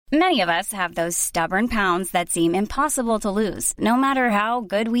Many of us have those stubborn pounds that seem impossible to lose, no matter how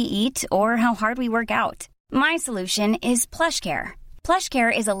good we eat or how hard we work out. My solution is PlushCare.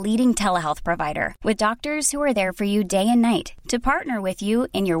 PlushCare is a leading telehealth provider with doctors who are there for you day and night to partner with you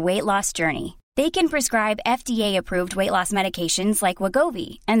in your weight loss journey. They can prescribe FDA-approved weight loss medications like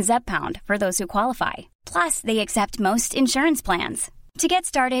Wegovy and Zepbound for those who qualify. Plus, they accept most insurance plans. To get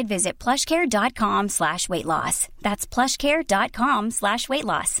started, visit plushcare.com/weightloss. That's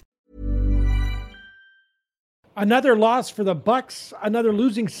plushcare.com/weightloss. Another loss for the Bucs, another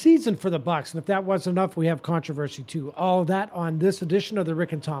losing season for the Bucs. And if that wasn't enough, we have controversy too. All of that on this edition of the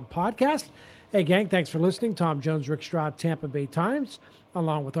Rick and Tom podcast. Hey, gang, thanks for listening. Tom Jones, Rick Stroud, Tampa Bay Times,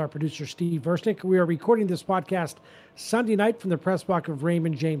 along with our producer, Steve Versnick. We are recording this podcast Sunday night from the press box of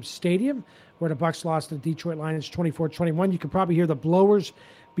Raymond James Stadium, where the Bucs lost to the Detroit Lions 24-21. You can probably hear the blowers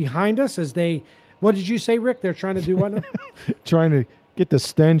behind us as they, what did you say, Rick? They're trying to do what? Trying to get the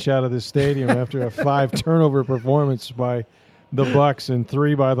stench out of the stadium after a 5-turnover performance by the Bucs and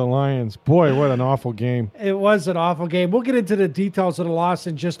 3 by the Lions. Boy, what an awful game. It was an awful game. We'll get into the details of the loss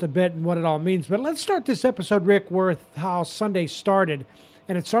in just a bit and what it all means. But let's start this episode, Rick, with how Sunday started.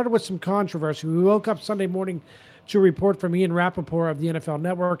 And it started with some controversy. We woke up Sunday morning to a report from Ian Rappaport of the NFL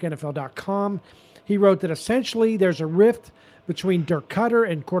Network, NFL.com. He wrote that essentially there's a rift between Dirk Koetter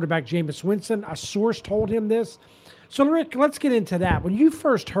and quarterback Jameis Winston. A source told him this. So, Rick, let's get into that. When you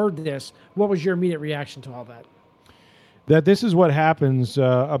first heard this, what was your immediate reaction to all that? That this is what happens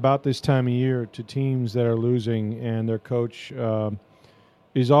about this time of year to teams that are losing and their coach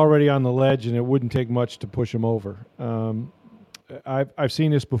is already on the ledge and it wouldn't take much to push him over. I've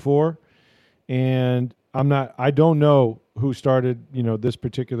seen this before, and I don't know who started, this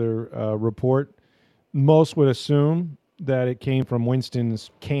particular report. Most would assume that it came from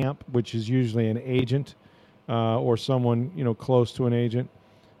Winston's camp, which is usually an agent or someone, close to an agent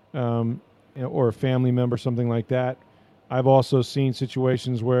or a family member, something like that. I've also seen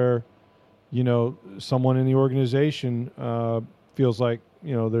situations where, someone in the organization feels like,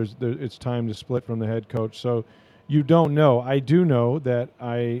 it's time to split from the head coach. So you don't know. I do know that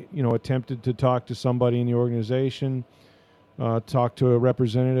I, attempted to talk to somebody in the organization, talk to a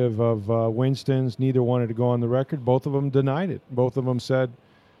representative of Winston's. Neither wanted to go on the record. Both of them denied it. Both of them said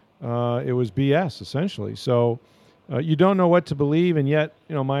it was BS, essentially. So you don't know what to believe, and yet,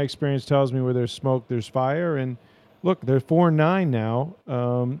 my experience tells me where there's smoke, there's fire. And look, they're 4-9 now.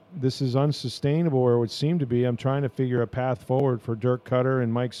 This is unsustainable, or it would seem to be. I'm trying to figure a path forward for Dirk Koetter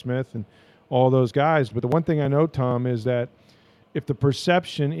and Mike Smith and all those guys. But the one thing I know, Tom, is that if the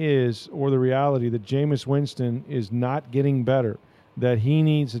perception is, or the reality, that Jameis Winston is not getting better, that he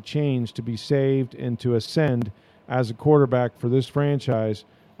needs a change to be saved and to ascend as a quarterback for this franchise,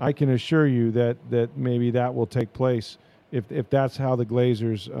 I can assure you that maybe that will take place if that's how the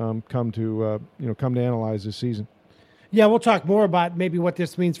Glazers come to analyze this season. Yeah, we'll talk more about maybe what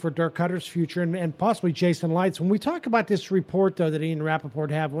this means for Dirk Kutter's future and possibly Jason Lights. When we talk about this report, though, that Ian Rappaport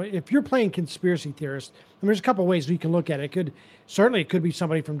have, if you're playing conspiracy theorist, there's a couple ways you can look at it. It could be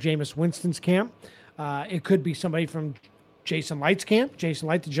somebody from Jameis Winston's camp. It could be somebody from Jason Lights' camp. Jason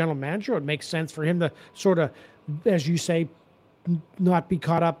Light, the general manager, it would make sense for him to sort of, as you say, not be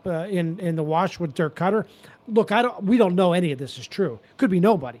caught up in the wash with Dirk Koetter. Look, we don't know any of this is true. Could be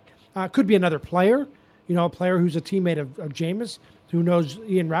nobody. Could be another player. A player who's a teammate of Jameis, who knows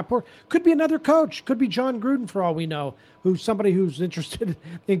Ian Rappaport. Could be another coach. Could be John Gruden, for all we know, who's somebody who's interested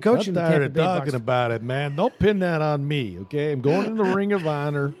in coaching. I'm tired of talking about it, man. Don't pin that on me, okay? I'm going in the Ring of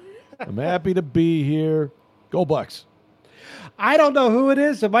Honor. I'm happy to be here. Go Bucs. I don't know who it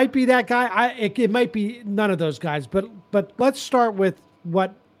is. It might be that guy. It might be none of those guys. But let's start with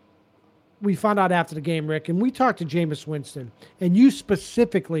what we found out after the game, Rick. And we talked to Jameis Winston, and you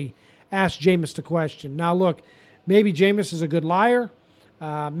specifically asked Jameis the question. Now, look, maybe Jameis is a good liar.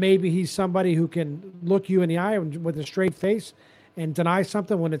 Maybe he's somebody who can look you in the eye with a straight face and deny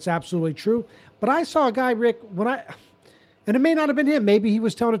something when it's absolutely true. But I saw a guy, Rick, and it may not have been him. Maybe he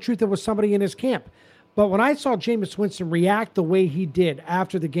was telling the truth. It was somebody in his camp. But when I saw Jameis Winston react the way he did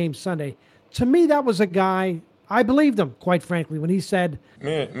after the game Sunday, to me, that was a guy, I believed him, quite frankly, when he said,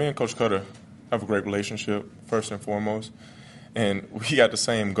 Me and Coach Koetter have a great relationship, first and foremost. And we got the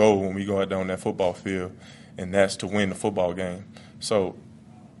same goal when we go out there on that football field, and that's to win the football game. So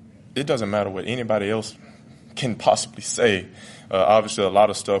it doesn't matter what anybody else can possibly say. Obviously, a lot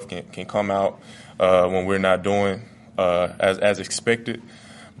of stuff can come out when we're not doing as expected,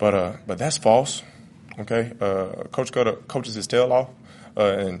 but that's false. Okay, Coach Koetter coaches his tail off,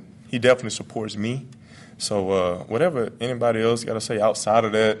 and he definitely supports me. So whatever anybody else got to say outside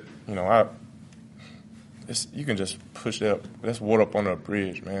of that, you can just push that. That's water up under a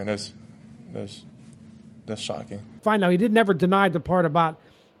bridge, man. That's shocking. Fine. Now, he did never deny the part about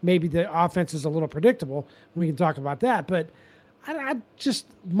maybe the offense is a little predictable. We can talk about that. But I just,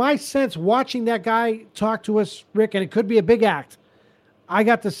 my sense watching that guy talk to us, Rick, and it could be a big act, I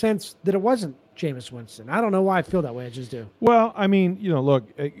got the sense that it wasn't Jameis Winston. I don't know why I feel that way. I just do. Well, I mean, look,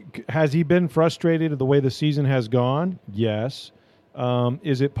 has he been frustrated at the way the season has gone? Yes.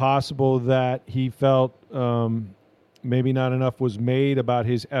 Is it possible that he felt maybe not enough was made about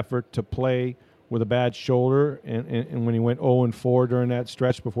his effort to play with a bad shoulder and when he went 0-4 during that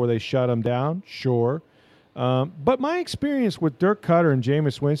stretch before they shut him down? Sure. But my experience with Dirk Koetter and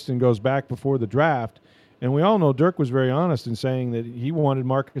Jameis Winston goes back before the draft, and we all know Dirk was very honest in saying that he wanted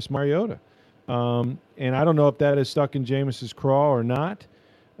Marcus Mariota. And I don't know if that is stuck in Jameis's craw or not.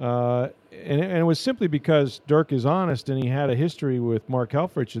 And it was simply because Dirk is honest and he had a history with Mark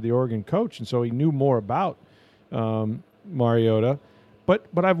Helfrich, the Oregon coach, and so he knew more about Mariota.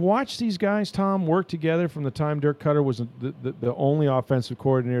 But I've watched these guys, Tom, work together from the time Dirk Koetter was the only offensive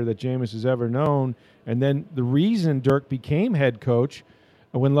coordinator that Jameis has ever known. And then the reason Dirk became head coach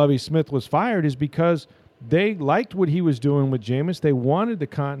when Lovie Smith was fired is because they liked what he was doing with Jameis. They wanted the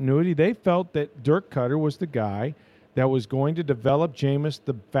continuity. They felt that Dirk Koetter was the guy that was going to develop Jameis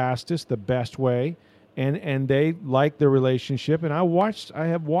the fastest, the best way, and they liked their relationship. And I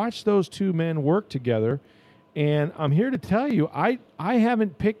have watched those two men work together, and I'm here to tell you, I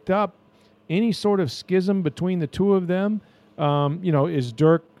haven't picked up any sort of schism between the two of them. Is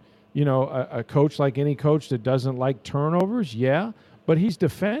Dirk, a coach like any coach that doesn't like turnovers? Yeah. But he's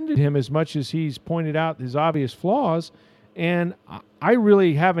defended him as much as he's pointed out his obvious flaws, and I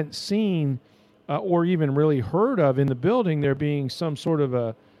really haven't seen or even really heard of in the building there being some sort of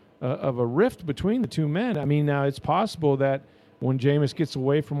a rift between the two men. I mean, now it's possible that when Jameis gets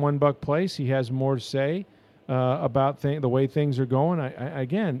away from One Buck Place, he has more to say about the way things are going.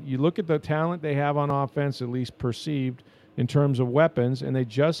 Again, you look at the talent they have on offense, at least perceived in terms of weapons, and they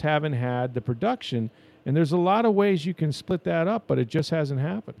just haven't had the production. And there's a lot of ways you can split that up, but it just hasn't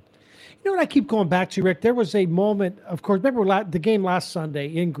happened. You know what I keep going back to, Rick? There was a moment, of course, remember the game last Sunday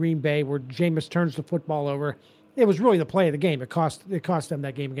in Green Bay where Jameis turns the football over. It was really the play of the game. It cost them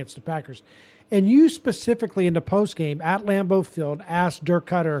that game against the Packers. And you specifically in the postgame at Lambeau Field asked Dirk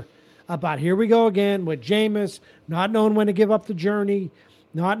Koetter about, here we go again with Jameis, not knowing when to give up the journey,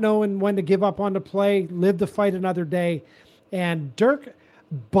 not knowing when to give up on the play, live to fight another day. And Dirk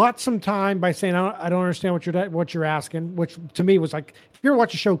bought some time by saying, I don't understand what you're asking, which to me was like, if you ever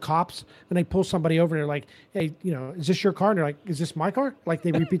watch a show Cops and they pull somebody over and they're like, hey, is this your car? And they're like, is this my car? Like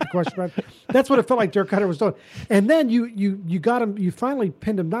they repeat the question. Right? That's what it felt like Dirk Koetter was doing. And then you got him, you finally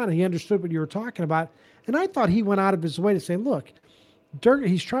pinned him down and he understood what you were talking about. And I thought he went out of his way to say, look,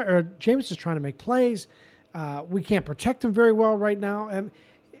 Jameis is trying to make plays. We can't protect him very well right now. And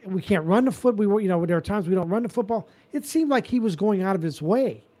we can't run the foot. There are times we don't run the football. It seemed like he was going out of his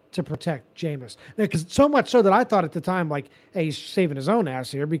way to protect Jameis. Because so much so that I thought at the time, like, hey, he's saving his own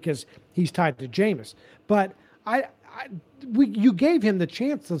ass here because he's tied to Jameis. But you gave him the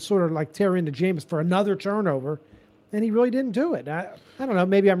chance to sort of like tear into Jameis for another turnover, and he really didn't do it. I don't know.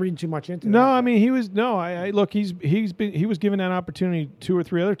 Maybe I'm reading too much into it. No, I mean he was look. He was given that opportunity 2 or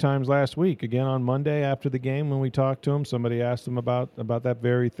 3 other times last week. Again on Monday after the game when we talked to him, somebody asked him about that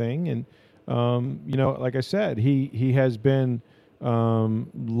very thing, and like I said, he has been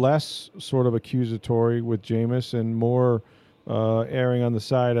less sort of accusatory with Jameis and more erring on the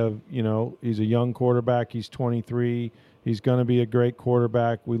side of he's a young quarterback. He's 23. He's going to be a great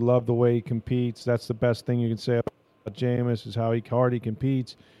quarterback. We love the way he competes. That's the best thing you can say about Jameis is how hard he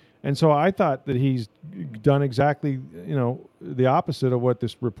competes. And so I thought that he's done exactly, the opposite of what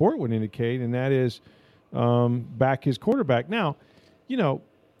this report would indicate, and that is back his quarterback. Now,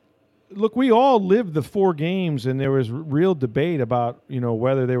 look, we all lived the 4 games, and there was real debate about,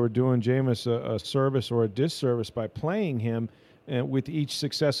 whether they were doing Jameis a service or a disservice by playing him with each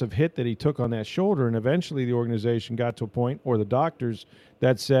successive hit that he took on that shoulder. And eventually the organization got to a point, or the doctors,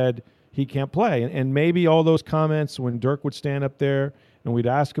 that said he can't play. And maybe all those comments when Dirk would stand up there and we'd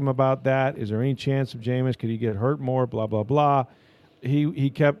ask him about that, is there any chance of Jameis? Could he get hurt more? Blah, blah, blah. He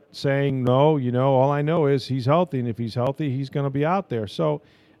kept saying, no, all I know is he's healthy, and if he's healthy, he's going to be out there. So,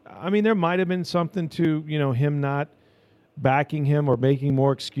 I mean, there might have been something to, him not backing him or making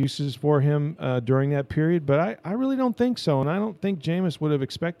more excuses for him during that period, but I really don't think so, and I don't think Jameis would have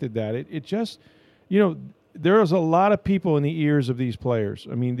expected that. It just, there's a lot of people in the ears of these players.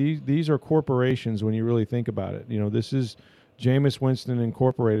 I mean, these are corporations when you really think about it. This is Jameis Winston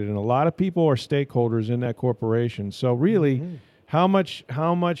Incorporated, and a lot of people are stakeholders in that corporation. So really, how much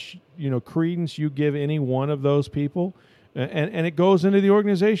credence you give any one of those people, and it goes into the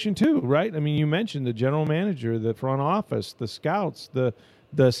organization too, right? I mean, you mentioned the general manager, the front office, the scouts, the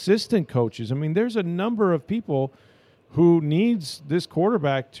assistant coaches. I mean, there's a number of people who needs this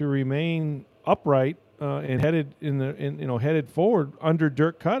quarterback to remain upright and headed forward under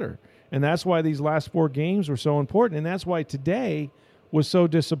Dirk Koetter. And that's why these last 4 games were so important. And that's why today was so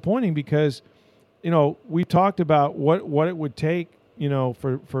disappointing, because, we talked about what it would take,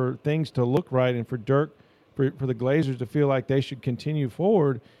 for things to look right and for Dirk, for the Glazers to feel like they should continue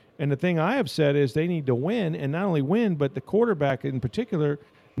forward. And the thing I have said is they need to win, and not only win, but the quarterback in particular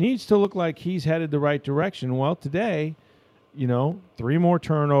needs to look like he's headed the right direction. Well, today, 3 more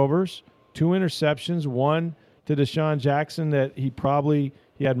turnovers, 2 interceptions, 1 to Deshaun Jackson that he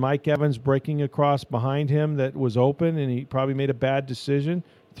had Mike Evans breaking across behind him that was open, and he probably made a bad decision,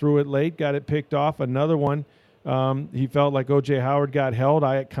 threw it late, got it picked off. Another one, he felt like O.J. Howard got held.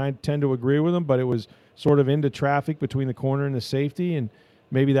 I kind of tend to agree with him, but it was sort of into traffic between the corner and the safety, and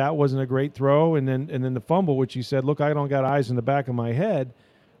maybe that wasn't a great throw. And then the fumble, which he said, look, I don't got eyes in the back of my head,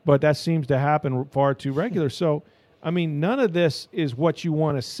 but that seems to happen far too regular. So, I mean, none of this is what you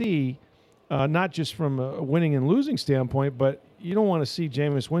want to see, not just from a winning and losing standpoint, but you don't want to see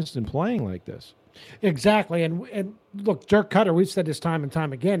Jameis Winston playing like this. Exactly. And look, Dirk Koetter, we've said this time and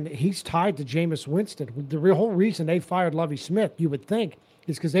time again, he's tied to Jameis Winston. The whole reason they fired Lovie Smith, you would think,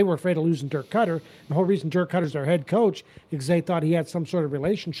 is because they were afraid of losing Dirk Koetter. The whole reason Dirk Cutter's their head coach is because they thought he had some sort of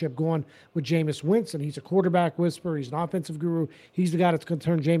relationship going with Jameis Winston. He's a quarterback whisperer. He's an offensive guru. He's the guy that's going to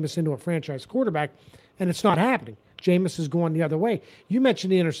turn Jameis into a franchise quarterback, and it's not happening. Jameis is going the other way. You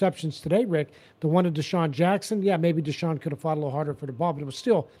mentioned the interceptions today, Rick. The one to Deshaun Jackson. Yeah, maybe Deshaun could have fought a little harder for the ball, but it was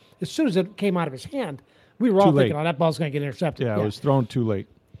still, as soon as it came out of his hand, we were all thinking, that ball's going to get intercepted. Yeah, it was thrown too late.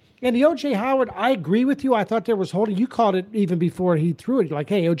 And the O.J. Howard, I agree with you. I thought there was holding. You called it even before he threw it. Like,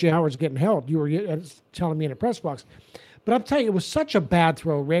 hey, O.J. Howard's getting held. You were telling me in the press box. But I'm telling you, it was such a bad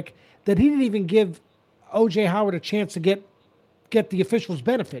throw, Rick, that he didn't even give O.J. Howard a chance to get the officials'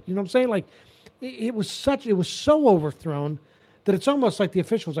 benefit. You know what I'm saying? Like, it was so overthrown that it's almost like the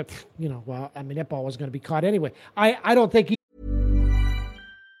officials like, well, I mean, that ball was going to be caught anyway. I don't think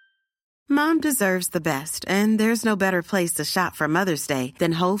Mom deserves the best, and there's no better place to shop for Mother's Day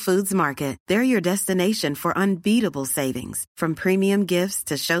than Whole Foods Market. They're your destination for unbeatable savings, from premium gifts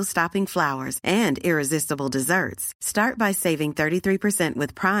to show-stopping flowers and irresistible desserts. Start by saving 33%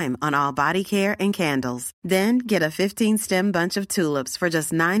 with Prime on all body care and candles. Then get a 15-stem bunch of tulips for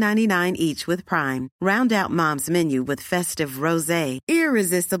just $9.99 each with Prime. Round out Mom's menu with festive rosé,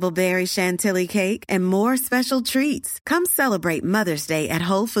 irresistible berry chantilly cake, and more special treats. Come celebrate Mother's Day at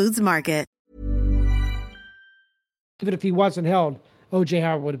Whole Foods Market. even if he wasn't held, O.J.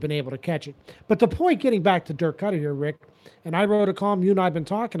 Howard would have been able to catch it. But the point, getting back to Dirk Koetter here, Rick, and I wrote a column, you and I have been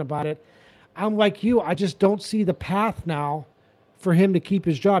talking about it, I'm like you, I just don't see the path now for him to keep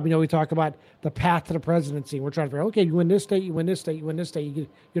his job. You know, we talk about the path to the presidency. We're trying to figure, okay, you win this state, you win this state, you win this state,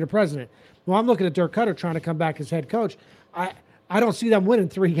 you're the president. Well, I'm looking at Dirk Koetter trying to come back as head coach. I don't see them winning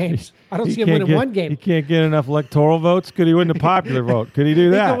 3 games. I don't see him winning 1 game. He can't get enough electoral votes? Could he win the popular vote? Could he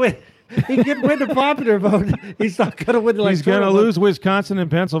do that? He can win the popular vote. He's not going to win the electoral vote. He's going to lose Wisconsin and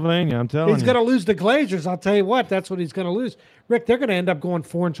Pennsylvania, I'm telling you. He's going to lose the Glazers. I'll tell you what, that's what he's going to lose. Rick, they're going to end up going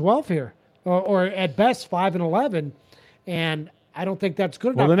 4-12 here, or at best 5-11, and I don't think that's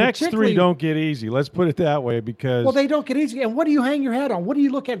good enough. Well, the next 3 don't get easy. Let's put it that way, because... Well, they don't get easy. And what do you hang your hat on? What do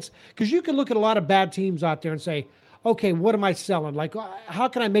you look at? Because you can look at a lot of bad teams out there and say, okay, what am I selling? Like, how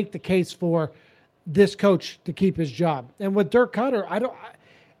can I make the case for this coach to keep his job? And with Dirk Koetter,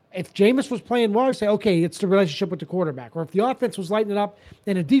 if Jameis was playing well, I'd say, okay, it's the relationship with the quarterback. Or if the offense was lighting it up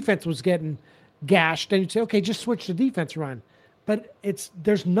and the defense was getting gashed, then you'd say, okay, just switch the defense around. But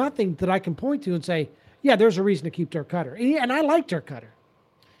there's nothing that I can point to and say, yeah, there's a reason to keep Dirk Koetter. And I like Dirk Koetter.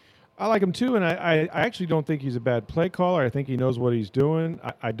 I like him too, and I actually don't think he's a bad play caller. I think he knows what he's doing.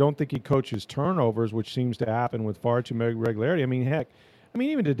 I don't think he coaches turnovers, which seems to happen with far too much regularity. I mean, heck,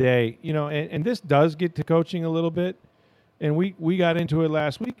 even today, and this does get to coaching a little bit, and we got into it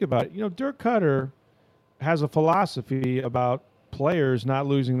last week about it. Dirk Koetter has a philosophy about players not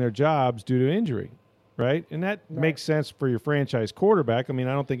losing their jobs due to injury, right? And that makes sense for your franchise quarterback. I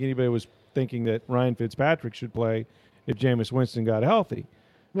don't think anybody was thinking that Ryan Fitzpatrick should play if Jameis Winston got healthy.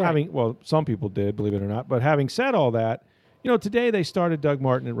 Right. Some people did, believe it or not. But having said all that, today they started Doug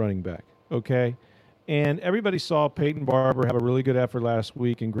Martin at running back, okay? And everybody saw Peyton Barber have a really good effort last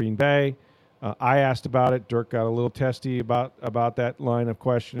week in Green Bay. I asked about it. Dirk got a little testy about that line of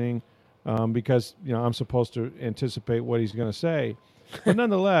questioning. because I'm supposed to anticipate what he's going to say. But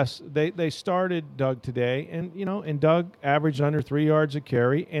nonetheless, they started Doug today, and Doug averaged under 3 yards a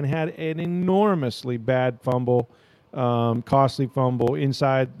carry and had an enormously bad fumble, costly fumble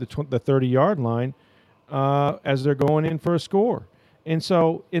inside the 30-yard line as they're going in for a score. And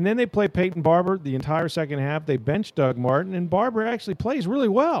then they play Peyton Barber the entire second half. They bench Doug Martin, and Barber actually plays really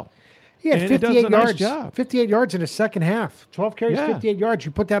well. He had 58 yards. Nice 58 yards in the second half. 12 carries, 58 yards. You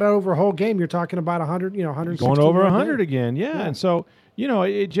put that out over a whole game, you're talking about 100, 160. Going over 100 again, yeah. And so,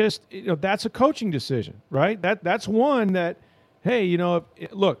 it just, that's a coaching decision, right? That's one that, hey,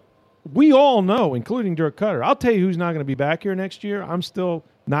 look, we all know, including Dirk Koetter. I'll tell you who's not going to be back here next year. I'm still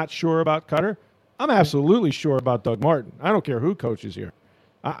not sure about Koetter. I'm absolutely sure about Doug Martin. I don't care who coaches here.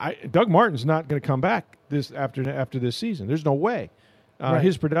 Doug Martin's not going to come back after this season. There's no way. Right.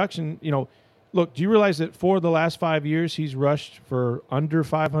 His production, look, do you realize that 4 of the last 5 years he's rushed for under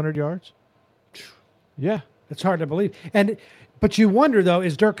 500 yards? Yeah. It's hard to believe. But you wonder, though,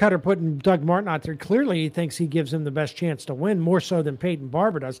 is Dirk Koetter putting Doug Martin out there? Clearly he thinks he gives him the best chance to win, more so than Peyton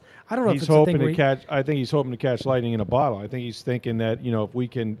Barber does. I don't know if it's a thing I think he's hoping to catch lightning in a bottle. I think he's thinking that, if we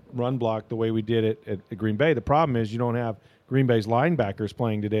can run block the way we did it at Green Bay, the problem is you don't have Green Bay's linebackers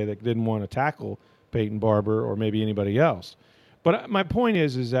playing today that didn't want to tackle Peyton Barber or maybe anybody else. But my point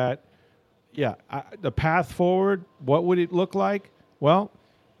is that, the path forward, what would it look like? Well,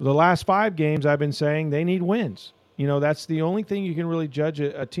 the last 5 games I've been saying they need wins. That's the only thing you can really judge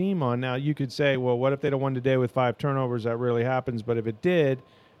a team on. Now, you could say, well, what if they'd have won today with 5 turnovers? That rarely happens. But if it did,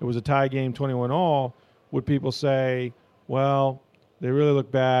 it was a tie game, 21-all, would people say, well, they really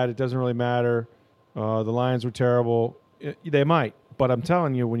look bad, it doesn't really matter, the Lions were terrible? They might. But I'm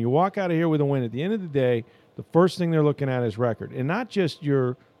telling you, when you walk out of here with a win, at the end of the day, the first thing they're looking at is record, and not just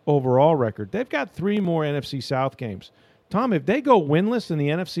your overall record. They've got 3 more NFC South games. Tom, if they go winless in the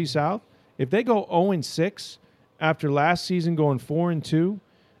NFC South, if they go 0-6 after last season going 4-2,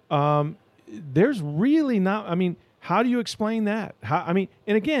 there's really not. I mean, how do you explain that? And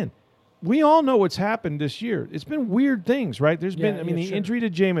again, we all know what's happened this year. It's been weird things, right? There's been, the injury to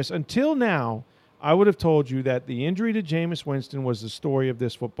Jameis. Until now, I would have told you that the injury to Jameis Winston was the story of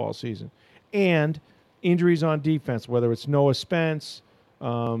this football season, and injuries on defense, whether it's Noah Spence,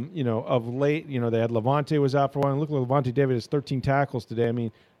 of late, they had Levante was out for a while. Look, Levante David has 13 tackles today. I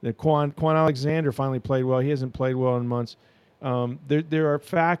mean, the Quan Alexander finally played well. He hasn't played well in months. There are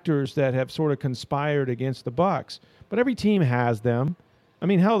factors that have sort of conspired against the Bucs, but every team has them. I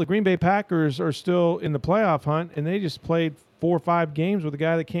mean, hell, the Green Bay Packers are still in the playoff hunt, and they just played 4 or 5 games with a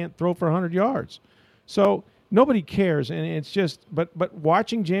guy that can't throw for 100 yards. So nobody cares, and it's just. But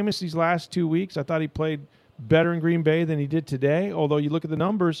watching Jameis these last 2 weeks, I thought he played better in Green Bay than he did today. Although you look at the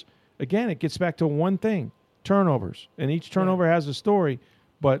numbers, again, it gets back to one thing: turnovers, and each turnover has a story.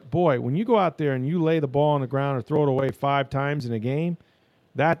 But boy, when you go out there and you lay the ball on the ground or throw it away 5 times in a game,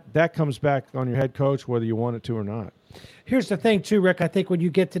 that comes back on your head coach whether you want it to or not. Here's the thing, too, Rick. I think when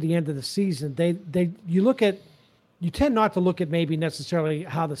you get to the end of the season, you tend not to look at maybe necessarily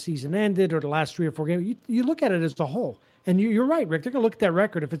how the season ended or the last 3 or 4 games. You look at it as a whole. And you're right, Rick. They're going to look at that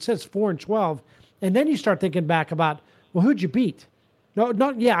record. If it says 4-12, and then you start thinking back about, well, who'd you beat?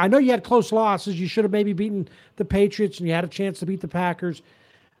 I know you had close losses. You should have maybe beaten the Patriots, and you had a chance to beat the Packers.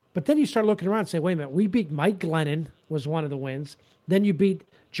 But then you start looking around and say, wait a minute, we beat Mike Glennon was one of the wins. Then you beat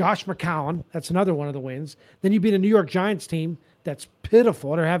Josh McCown. That's another one of the wins. Then you beat a New York Giants team that's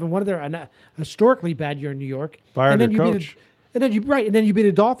pitiful. They're having one of their historically bad year in New York. Fired their coach. And then you beat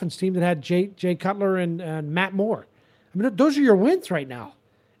a Dolphins team that had Jay Cutler and Matt Moore. I mean, those are your wins right now.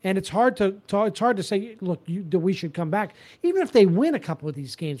 And it's hard to say, look, that we should come back. Even if they win a couple of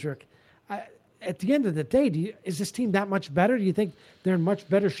these games, Rick, at the end of the day, is this team that much better? Do you think they're in much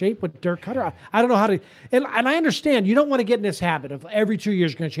better shape with Dirk Koetter? I don't know how to – and I understand you don't want to get in this habit of every 2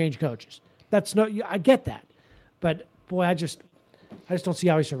 years going to change coaches. I get that. But, boy, I just don't see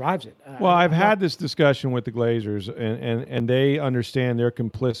how he survives it. Well, I've had this discussion with the Glazers, and they understand they're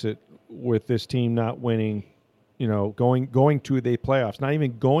complicit with this team not winning, going to the playoffs, not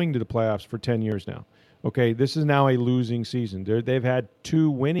even going to the playoffs for 10 years now. Okay, this is now a losing season. They've had 2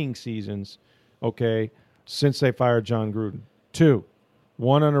 winning seasons, since they fired John Gruden. 2.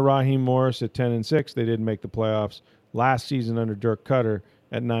 One under Raheem Morris at 10-6, they didn't make the playoffs. Last season under Dirk Koetter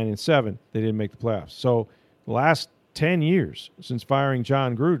at 9-7, they didn't make the playoffs. So the last 10 years since firing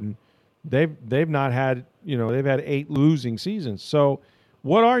John Gruden, they've not had, they've had 8 losing seasons. So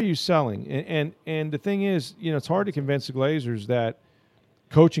what are you selling? And the thing is, it's hard to convince the Glazers that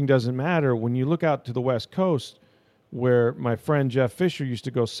coaching doesn't matter. When you look out to the West Coast, where my friend Jeff Fisher used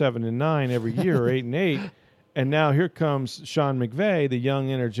to go 7-9 every year or 8-8, And now here comes Sean McVay, the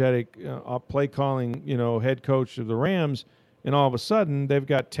young, energetic, play-calling, head coach of the Rams, and all of a sudden they've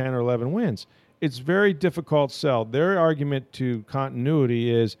got 10 or 11 wins. It's very difficult sell. Their argument to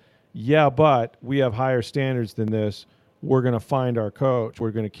continuity is, yeah, but we have higher standards than this. We're going to find our coach.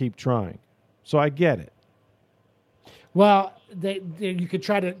 We're going to keep trying. So I get it. Well, you could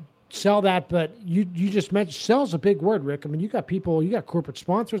try to sell that, but you just mentioned sell's a big word, Rick. I mean, you got corporate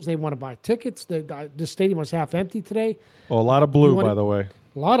sponsors. They want to buy tickets. The stadium was half empty today. Oh, a lot of blue, by the way.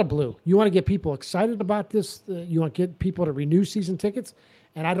 A lot of blue. You want to get people excited about this. You want to get people to renew season tickets.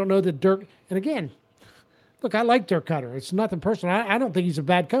 And I don't know that Dirk, and again, look, I like Dirk Cutter. It's nothing personal. I don't think he's a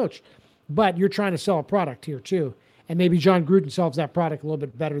bad coach, but you're trying to sell a product here too. And maybe John Gruden sells that product a little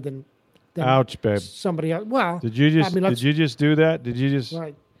bit better than ouch, babe. Somebody else. Well, did you just do that? Did you just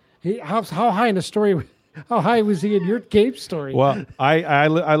right? How high in the story? How high was he in your Gabe story? Well, I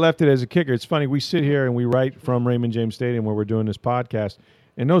left it as a kicker. It's funny. We sit here and we write from Raymond James Stadium where we're doing this podcast,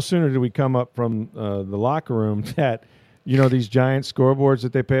 and no sooner did we come up from the locker room that these giant scoreboards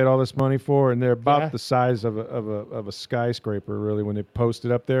that they paid all this money for, and they're about the size of a skyscraper, really, when they post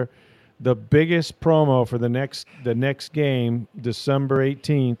it up there. The biggest promo for the next game, December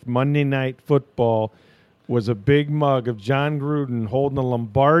 18th, Monday Night Football, was a big mug of John Gruden holding a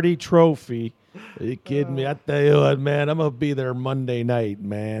Lombardi trophy. Are you kidding me? I tell you what, man, I'm going to be there Monday night,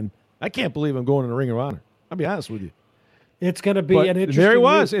 man. I can't believe I'm going to the Ring of Honor. I'll be honest with you. It's going to be an interesting there he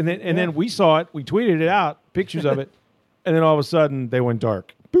was, week. and then we saw it. We tweeted it out, pictures of it, and then all of a sudden they went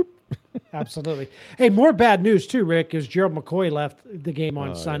dark. Boop. Absolutely. Hey, more bad news too, Rick, is Gerald McCoy left the game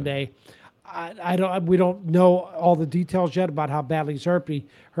on Sunday. Yeah. We don't know all the details yet about how badly he's hurt. He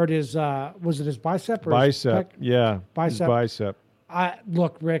hurt his was it his bicep or bicep? His bicep.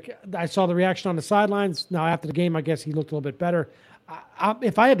 Look, Rick, I saw the reaction on the sidelines. Now after the game, I guess he looked a little bit better.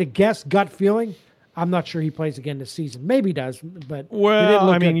 If I had to guess, gut feeling, I'm not sure he plays again this season. Maybe he does, but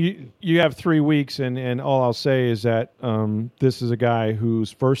you have 3 weeks, and all I'll say is that this is a guy whose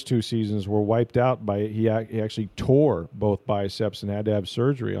first 2 seasons were wiped out by he actually tore both biceps and had to have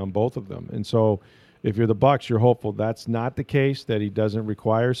surgery on both of them. And so, if you're the Bucs, you're hopeful that's not the case, that he doesn't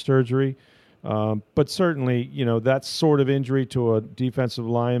require surgery. But certainly, that sort of injury to a defensive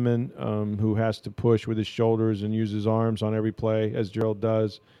lineman who has to push with his shoulders and use his arms on every play, as Gerald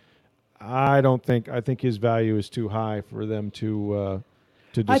does. I think his value is too high for them to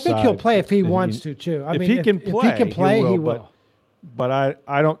decide. I think he'll play if he wants to, too. If he can play, he will. But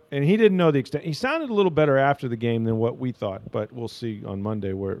I don't, and he didn't know the extent. He sounded a little better after the game than what we thought, but we'll see on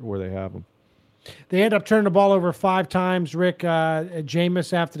Monday where they have him. They end up turning the ball over 5 times. Rick,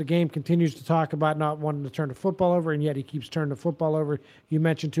 Jameis, after the game, continues to talk about not wanting to turn the football over, and yet he keeps turning the football over. You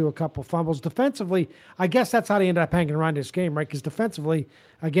mentioned, too, a couple fumbles. Defensively, I guess that's how they ended up hanging around this game, right? Because defensively,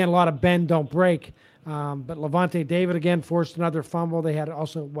 again, a lot of bend, don't break. But Levante David, again, forced another fumble. They had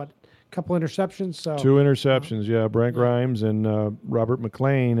also, a couple interceptions? 2 interceptions, yeah. Brent Grimes and Robert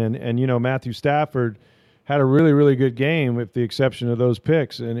McClain. And Matthew Stafford had a really, really good game with the exception of those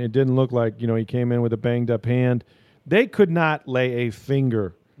picks, and it didn't look like, he came in with a banged-up hand. They could not lay a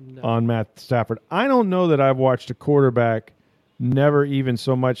finger on Matt Stafford. I don't know that I've watched a quarterback never even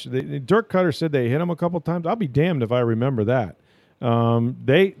so much. Dirk Cutter said they hit him a couple times. I'll be damned if I remember that.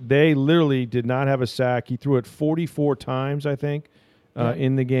 They literally did not have a sack. He threw it 44 times, I think,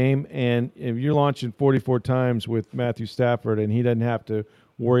 in the game, and if you're launching 44 times with Matthew Stafford and he doesn't have to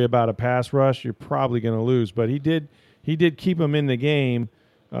worry about a pass rush, you're probably going to lose. But he did keep him in the game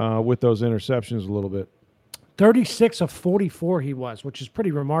with those interceptions a little bit. 36 of 44 he was, which is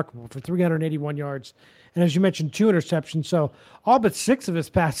pretty remarkable for 381 yards. And as you mentioned, 2 interceptions. So all but 6 of his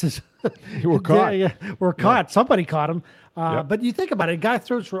passes were caught. Were caught. Yeah. Somebody caught him. But you think about it, a guy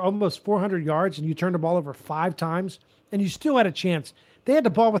throws for almost 400 yards and you turn the ball over 5 times and you still had a chance. They had the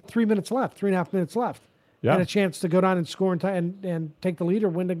ball with 3.5 minutes left. Yeah. And a chance to go down and score and take the lead or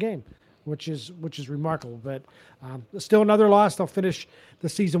win the game, which is remarkable. But still another loss. They'll finish the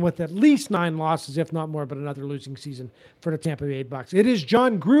season with at least 9 losses, if not more, but another losing season for the Tampa Bay Bucs. It is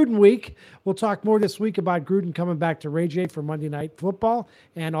John Gruden week. We'll talk more this week about Gruden coming back to Ray J for Monday Night Football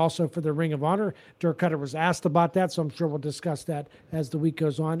and also for the Ring of Honor. Dirk Cutter was asked about that, so I'm sure we'll discuss that as the week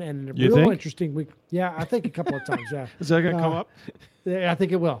goes on. And a real interesting week. Yeah, I think a couple of times, yeah. Is that going to come up? Yeah, I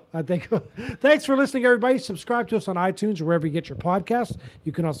think it will. Thanks for listening, everybody. Subscribe to us on iTunes or wherever you get your podcasts.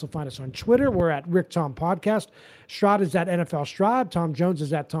 You can also find us on Twitter. We're at Rick Tom Podcast. Stroud is at NFL Stroud. Tom Jones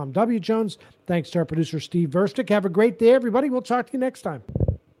is at Tom W. Jones. Thanks to our producer, Steve Verstick. Have a great day, everybody. We'll talk to you next time.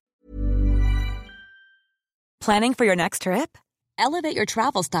 Planning for your next trip? Elevate your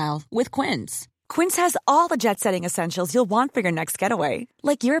travel style with Quince. Quince has all the jet-setting essentials you'll want for your next getaway,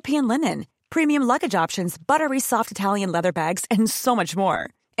 like European linen, premium luggage options, buttery soft Italian leather bags, and so much more.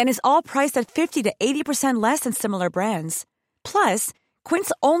 And is all priced at 50 to 80% less than similar brands. Plus,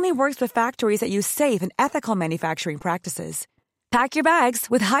 Quince only works with factories that use safe and ethical manufacturing practices. Pack your bags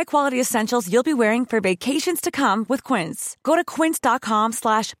with high-quality essentials you'll be wearing for vacations to come with Quince. Go to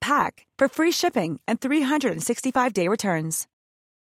quince.com/pack for free shipping and 365-day returns.